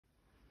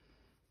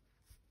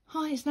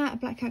Hi, it's Nat at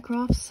Black Cat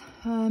Crafts.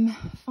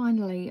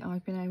 Finally,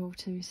 I've been able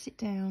to sit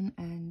down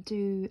and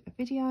do a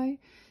video.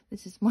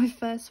 This is my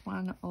first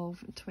one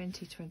of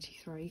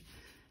 2023.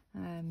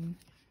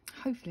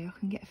 Hopefully I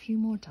can get a few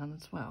more done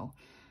as well.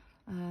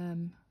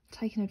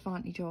 Taking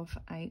advantage of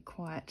a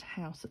quiet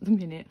house at the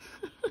minute.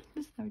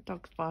 There's no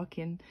dogs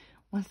barking.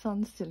 My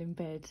son's still in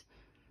bed.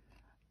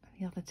 And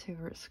the other two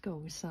are at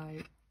school, so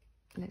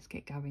let's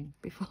get going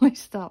before they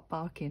start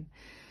barking.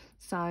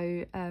 So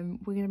we're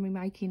going to be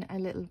making a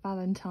little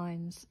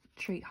Valentine's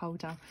treat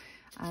holder.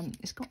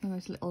 It's got one of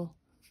those little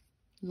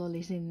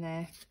lollies in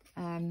there.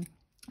 I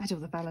had all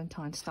the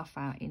Valentine stuff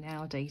out in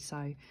Aldi, so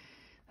I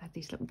had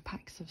these little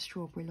packs of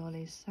strawberry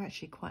lollies. They're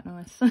actually quite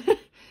nice.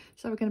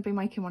 So we're going to be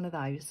making one of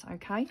those,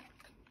 okay?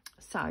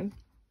 So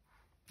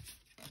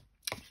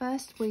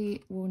first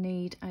we will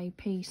need a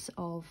piece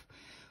of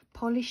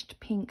polished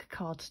pink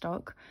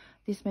cardstock.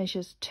 This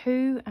measures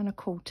 2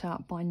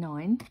 1/4 by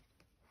 9.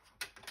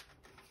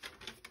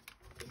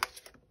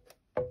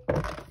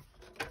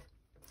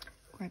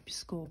 Grab your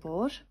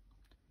scoreboard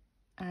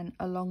and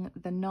along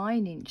the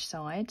 9-inch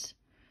side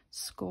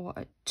score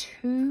at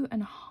 2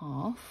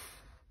 1/2,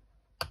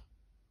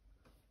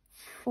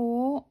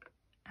 4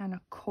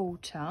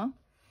 1/4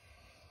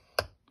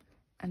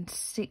 and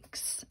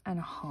 6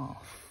 1/2.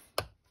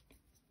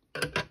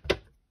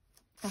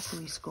 That's all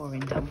your scoring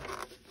done.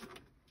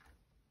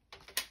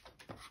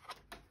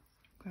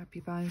 Grab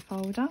your bone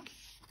folder,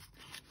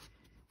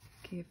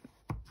 give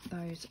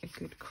those a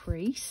good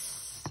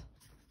crease.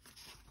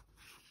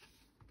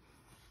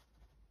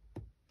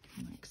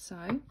 Like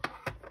so.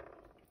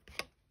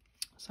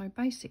 So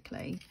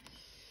basically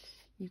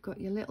you've got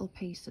your little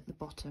piece at the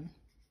bottom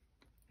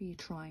for your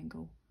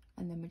triangle,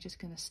 and then we're just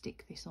going to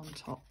stick this on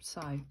top.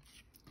 So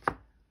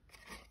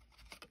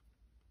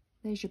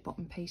there's your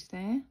bottom piece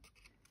there.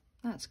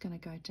 That's going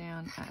to go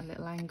down at a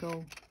little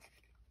angle,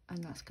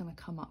 and that's going to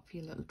come up for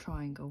your little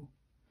triangle.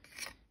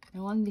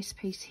 Now on this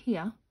piece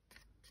here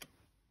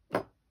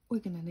we're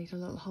going to need a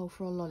little hole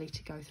for a lolly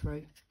to go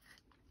through.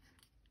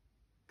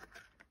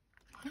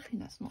 I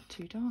think that's not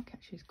too dark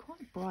actually, it's quite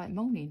a bright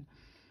morning.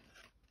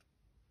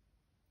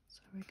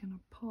 So we're going to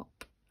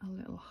pop a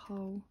little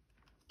hole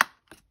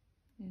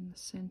in the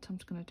centre. I'm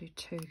just going to do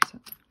 2 because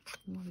that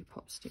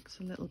lollipop stick's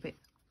a little bit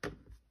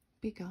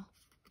bigger.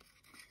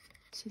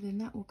 So then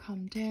that will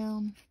come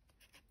down,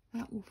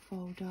 that will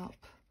fold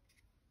up,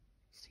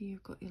 so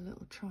you've got your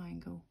little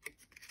triangle.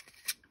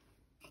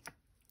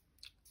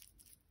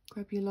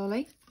 Grab your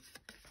lolly,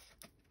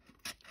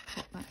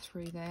 pop that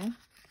through there.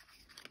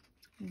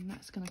 And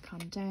that's going to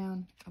come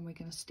down and we're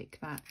going to stick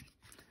that.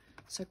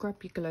 So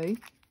grab your glue,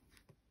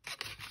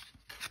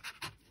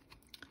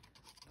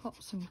 pop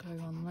some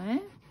glue on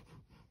there.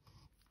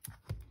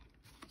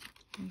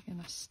 We're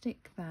going to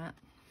stick that.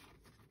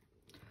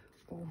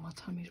 Oh, my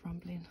tummy's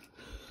rumbling.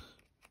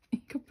 I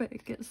think I better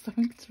get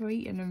something to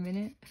eat in a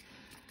minute.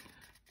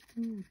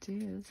 Oh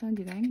dear, that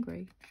sounded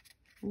angry.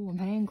 Oh, I'm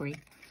angry.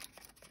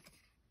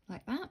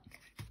 Like that.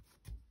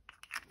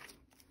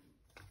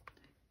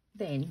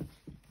 Then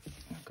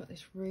I've got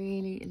this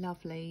really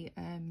lovely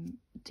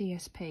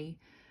DSP.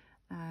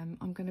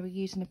 I'm going to be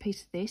using a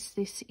piece of this.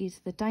 This is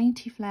the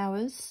Dainty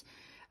Flowers.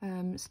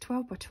 It's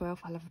 12 by 12.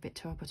 I love a bit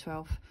 12 by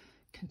 12.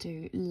 Can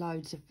do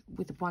loads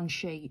with one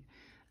sheet.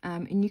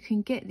 And you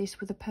can get this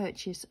with a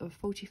purchase of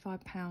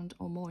 £45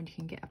 or more, and you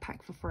can get a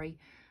pack for free.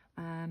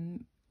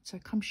 So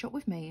come shop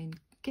with me and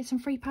get some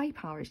free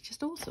paper. It's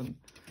just awesome.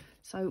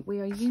 So we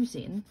are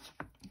using,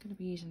 I'm going to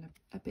be using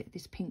a bit of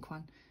this pink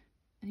one.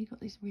 And you've got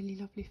these really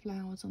lovely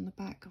flowers on the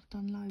back. I've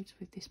done loads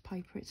with this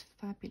paper. It's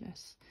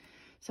fabulous.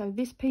 So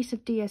this piece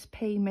of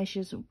DSP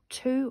measures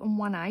 2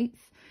 1/8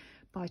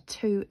 by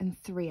 2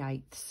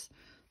 3/8.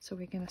 So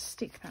we're going to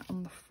stick that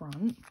on the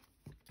front.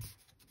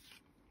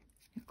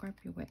 You grab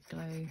your wet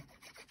glue.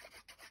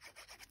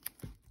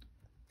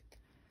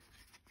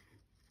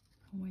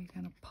 And we're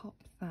going to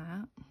pop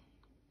that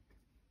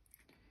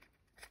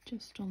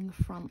just on the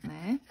front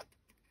there.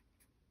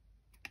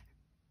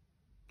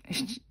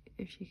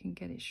 If you can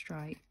get it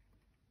straight.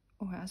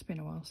 Oh, it has been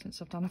a while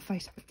since I've done a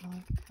Facebook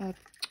Live,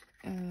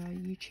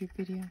 YouTube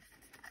video.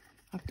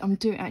 I'm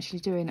actually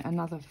doing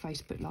another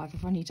Facebook Live.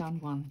 I've only done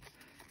one.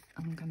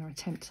 I'm going to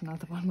attempt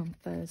another one on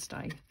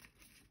Thursday.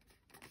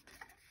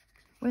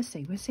 We'll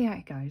see how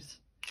it goes.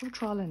 It's all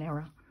trial and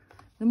error.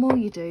 The more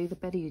you do, the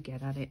better you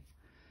get at it.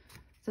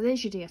 So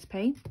there's your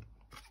DSP.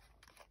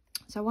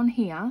 So on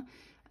here,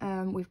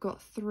 we've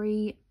got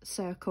 3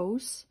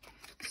 circles.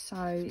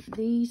 So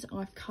these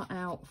I've cut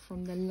out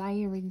from the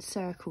Layering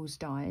Circles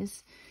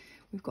dies.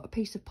 We've got a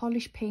piece of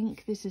polished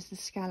pink. This is the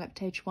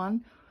scalloped edge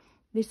one.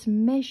 This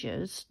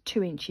measures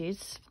 2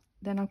 inches.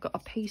 Then I've got a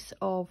piece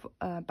of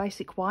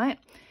basic white.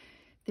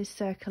 This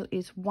circle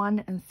is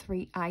 1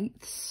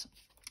 3/8.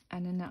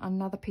 And then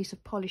another piece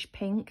of polished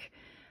pink.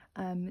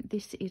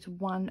 This is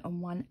 1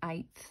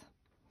 1/8.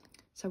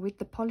 So with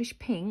the polished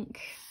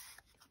pink,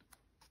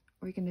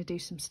 we're going to do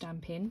some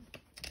stamping.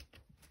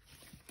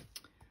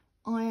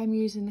 I am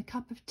using the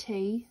Cup of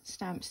Tea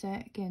stamp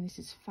set. Again, this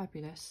is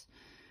fabulous.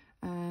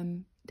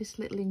 This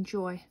little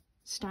Enjoy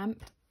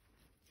stamp.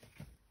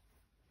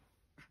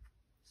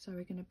 So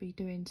we're going to be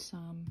doing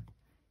some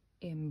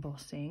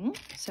embossing.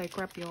 So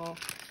grab your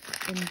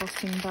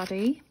embossing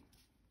buddy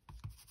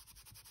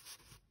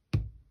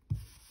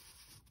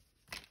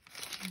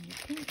and your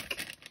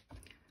pink.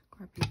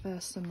 Grab your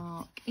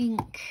Versamark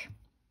ink.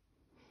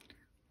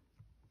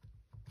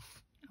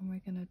 And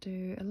we're going to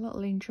do a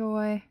little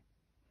enjoy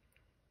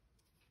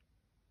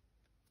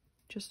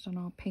just on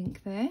our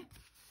pink there.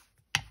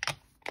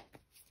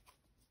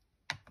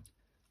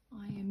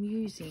 I am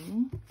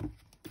using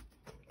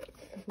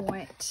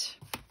white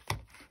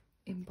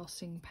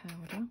embossing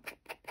powder.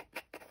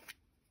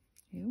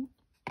 Ew.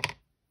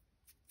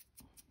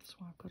 So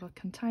I've got a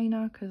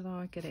container because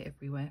I get it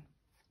everywhere.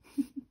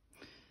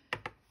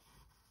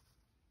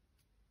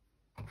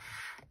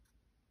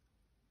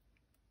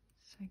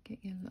 So get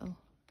your little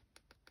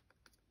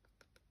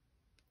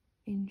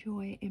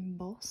enjoy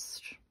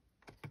embossed.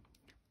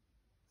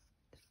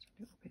 Just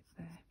a little bit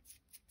there.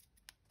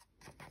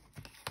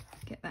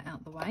 Get that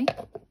out the way. I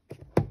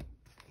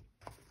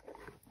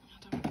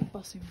don't want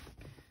embossing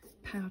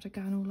powder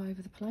going all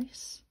over the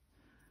place.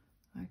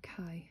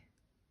 Okay.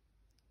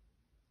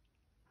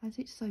 As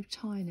it's so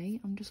tiny,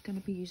 I'm just going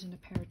to be using a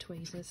pair of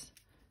tweezers.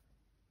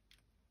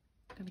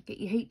 Going to get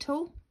your heat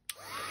tool.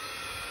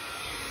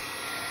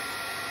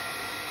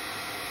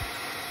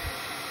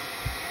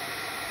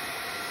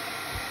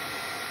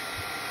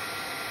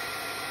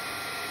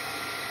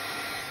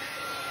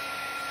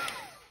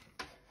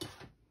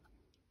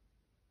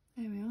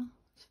 There we are.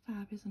 It's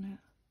fab, isn't it?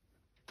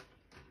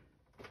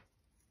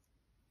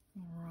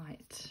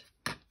 Right.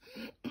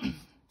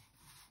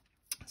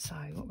 So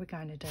what we're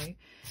going to do,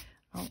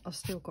 I've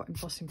still got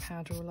embossing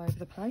powder all over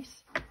the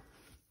place. Oh,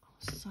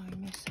 so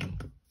messy.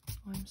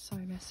 I'm so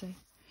messy.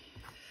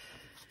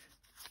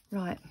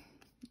 Right,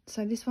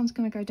 so this one's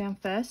going to go down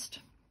first.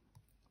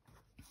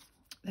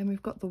 Then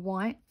we've got the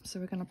white, so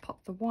we're going to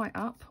pop the white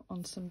up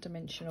on some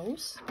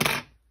dimensionals.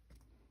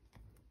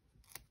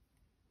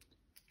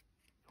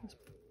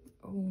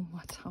 Oh,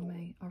 my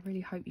tummy. I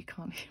really hope you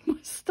can't hear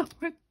my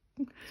stomach.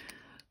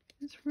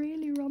 It's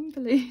really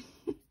rumbly.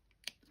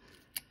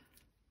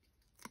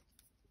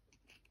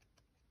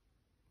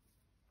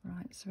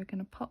 Right, so we're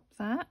going to pop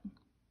that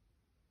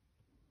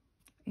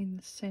in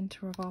the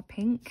centre of our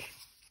pink,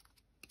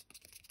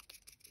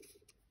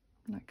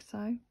 like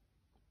so.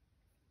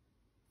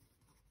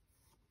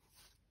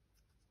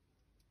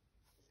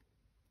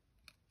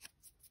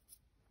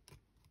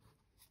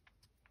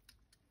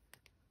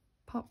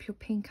 Pop your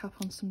pink up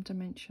on some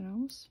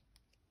dimensionals.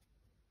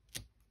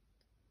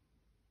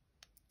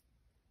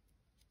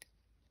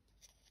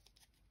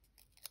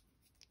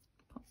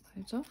 Pop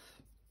those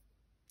off.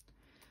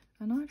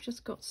 And I've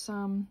just got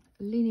some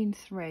linen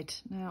thread.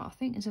 Now, I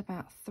think there's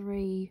about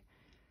 3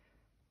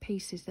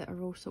 pieces that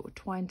are all sort of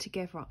twined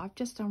together. I've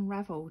just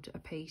unravelled a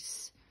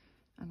piece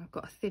and I've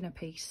got a thinner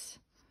piece.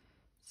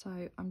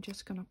 So I'm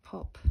just going to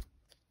pop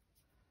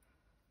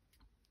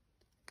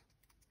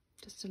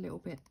just a little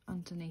bit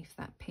underneath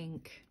that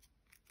pink.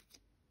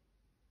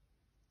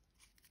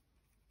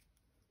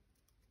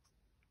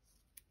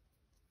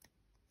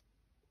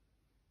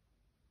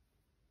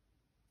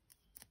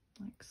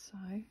 Like so.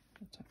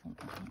 I don't want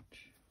that much.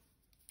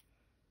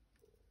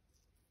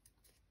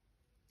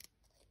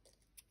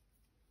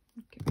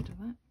 Get rid of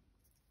that.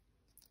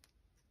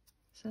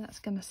 So that's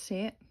going to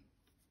sit.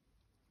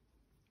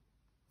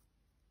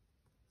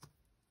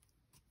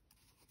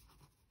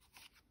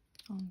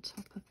 On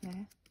top of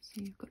there.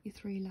 So you've got your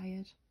 3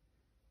 layered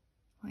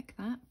like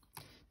that.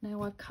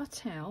 Now I've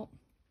cut out,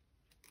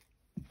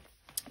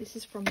 this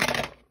is from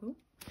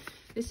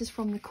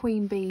the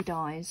Queen Bee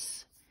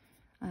dies.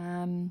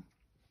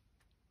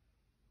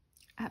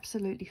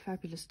 Absolutely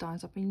fabulous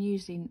dies. I've been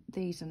using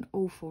these an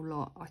awful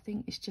lot. I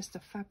think it's just a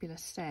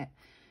fabulous set,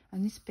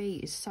 and this bee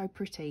is so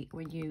pretty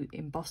when you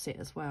emboss it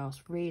as well.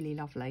 It's really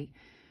lovely.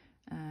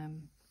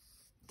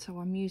 So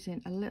I'm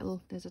using a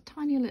little, there's a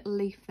tiny little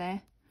leaf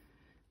there.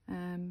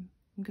 I'm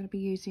going to be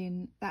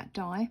using that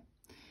die.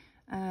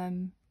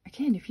 Again,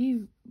 if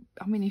you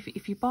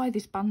buy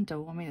this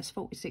bundle, I mean, it's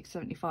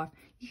 $46.75,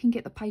 you can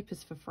get the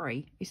papers for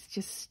free.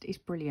 It's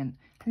brilliant,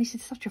 and this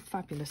is such a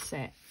fabulous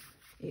set.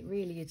 It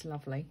really is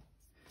lovely.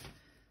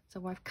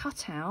 So I've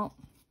cut out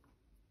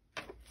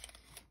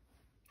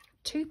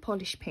 2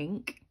 polished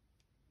pink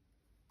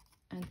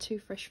and 2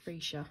 fresh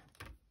freesia,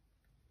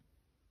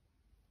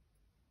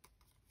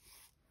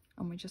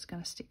 and we're just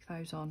going to stick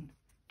those on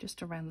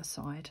just around the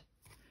side.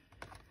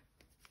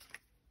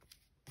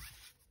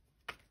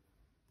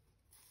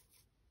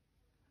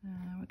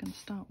 We're going to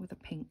start with a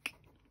pink.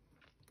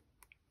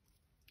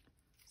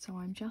 So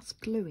I'm just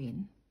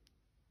gluing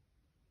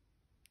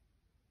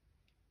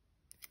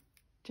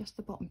just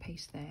the bottom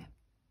piece there,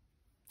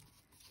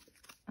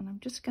 and I'm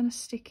just going to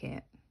stick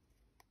it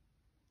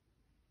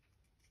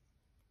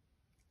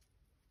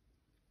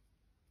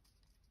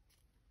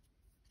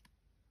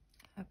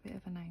a bit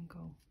of an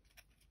angle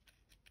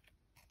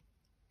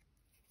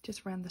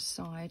just around the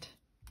side.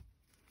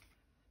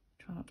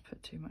 Try not to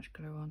put too much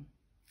glue on.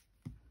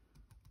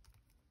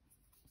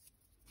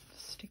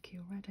 Stick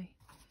sticky already.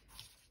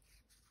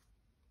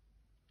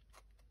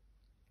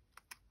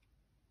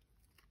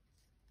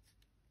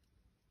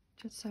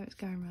 Just so it's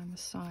going around the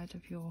side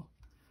of your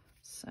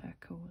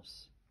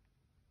circles.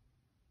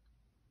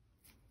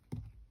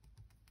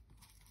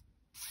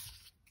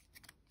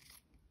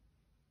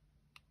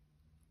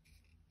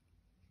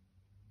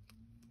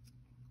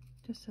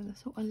 Just so they're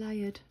sort of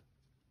layered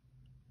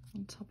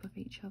on top of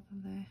each other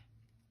there.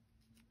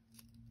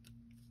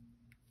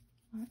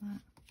 Like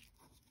that.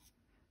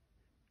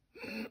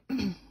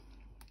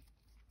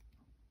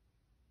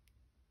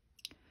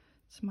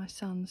 It's my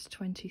son's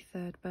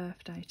 23rd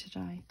birthday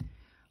today.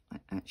 I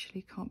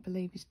actually can't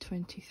believe he's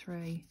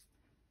 23.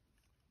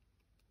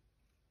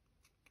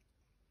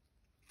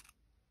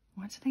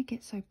 Why do they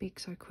get so big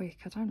so quick?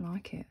 I don't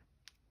like it.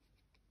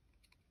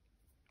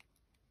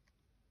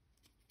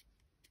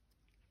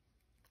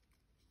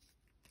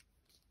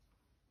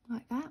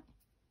 Like that.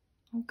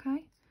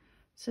 Okay.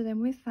 So then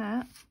with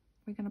that,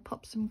 we're going to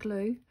pop some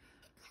glue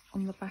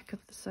on the back of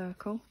the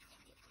circle.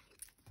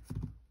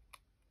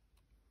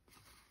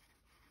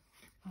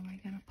 And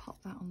we're going to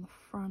pop that on the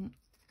front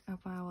of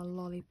our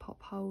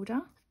lollipop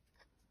holder.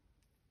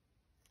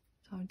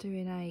 So I'm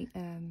doing a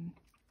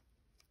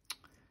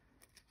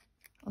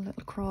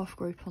little craft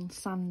group on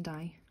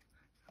Sunday,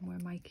 and we're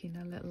making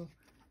a little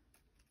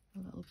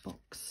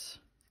box.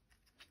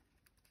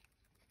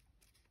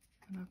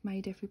 And I've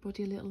made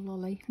everybody a little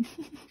lolly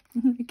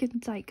they can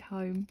take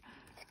home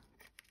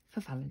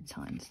for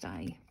Valentine's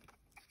Day.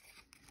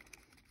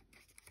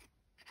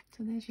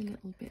 So there's your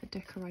little bit of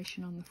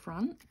decoration on the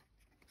front.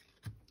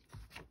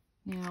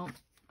 Now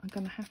I'm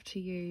going to have to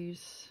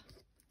use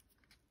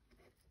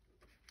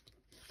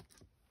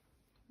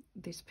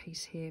this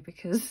piece here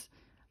because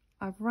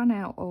I've run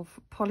out of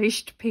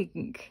polished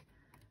pink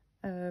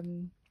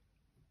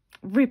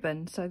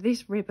ribbon. So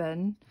this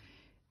ribbon,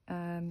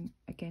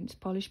 against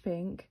polished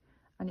pink,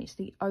 and it's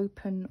the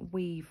open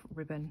weave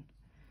ribbon.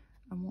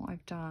 And what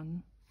I've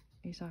done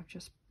is I've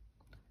just,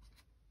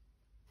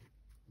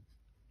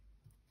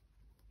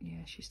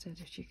 yeah, she said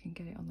if she can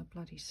get it on the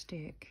bloody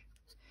stick.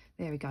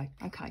 There we go.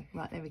 Okay,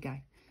 right, there we go.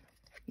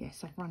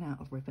 Yes, I've run out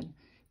of ribbon,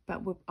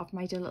 but I've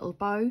made a little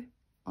bow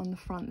on the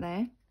front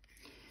there.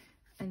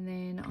 And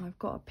then I've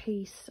got a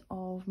piece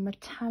of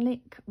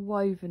metallic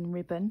woven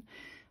ribbon.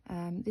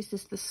 This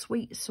is the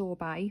Sweet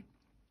Sorbet.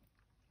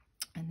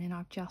 And then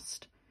I've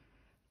just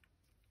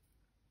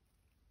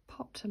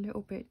popped a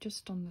little bit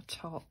just on the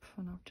top,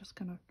 and I'm just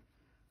going to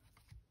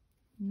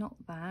knot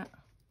that.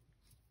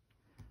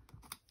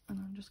 And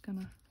I'm just going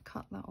to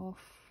cut that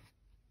off.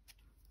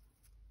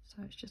 So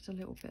it's just a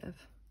little bit of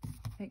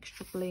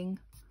extra bling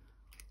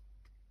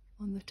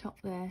on the top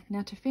there.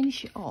 Now to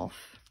finish it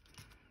off,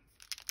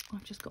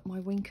 I've just got my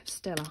Wink of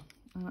Stella.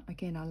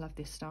 Again, I love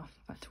this stuff.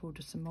 I've had to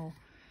order some more.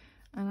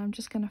 And I'm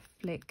just going to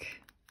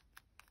flick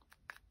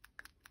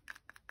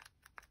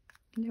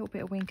a little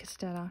bit of Wink of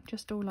Stella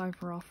just all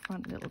over our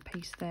front little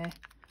piece there.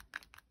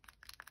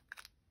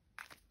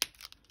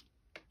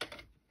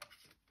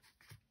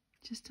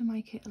 Just to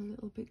make it a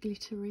little bit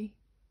glittery.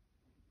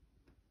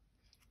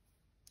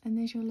 And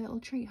there's your little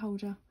treat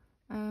holder.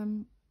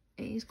 It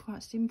is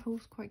quite simple,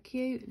 it's quite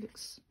cute. It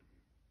looks,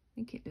 I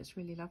think it looks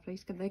really lovely.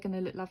 They're going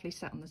to look lovely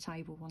sat on the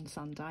table one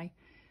Sunday.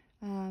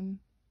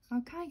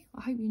 Okay,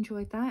 I hope you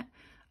enjoyed that.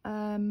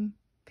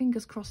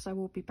 Fingers crossed I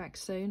will be back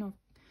soon. I'm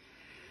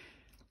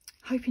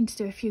hoping to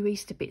do a few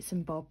Easter bits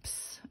and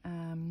bobs.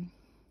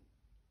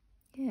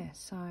 Yeah,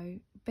 so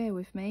bear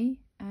with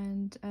me,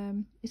 and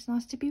it's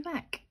nice to be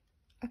back.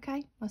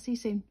 Okay, I'll see you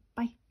soon.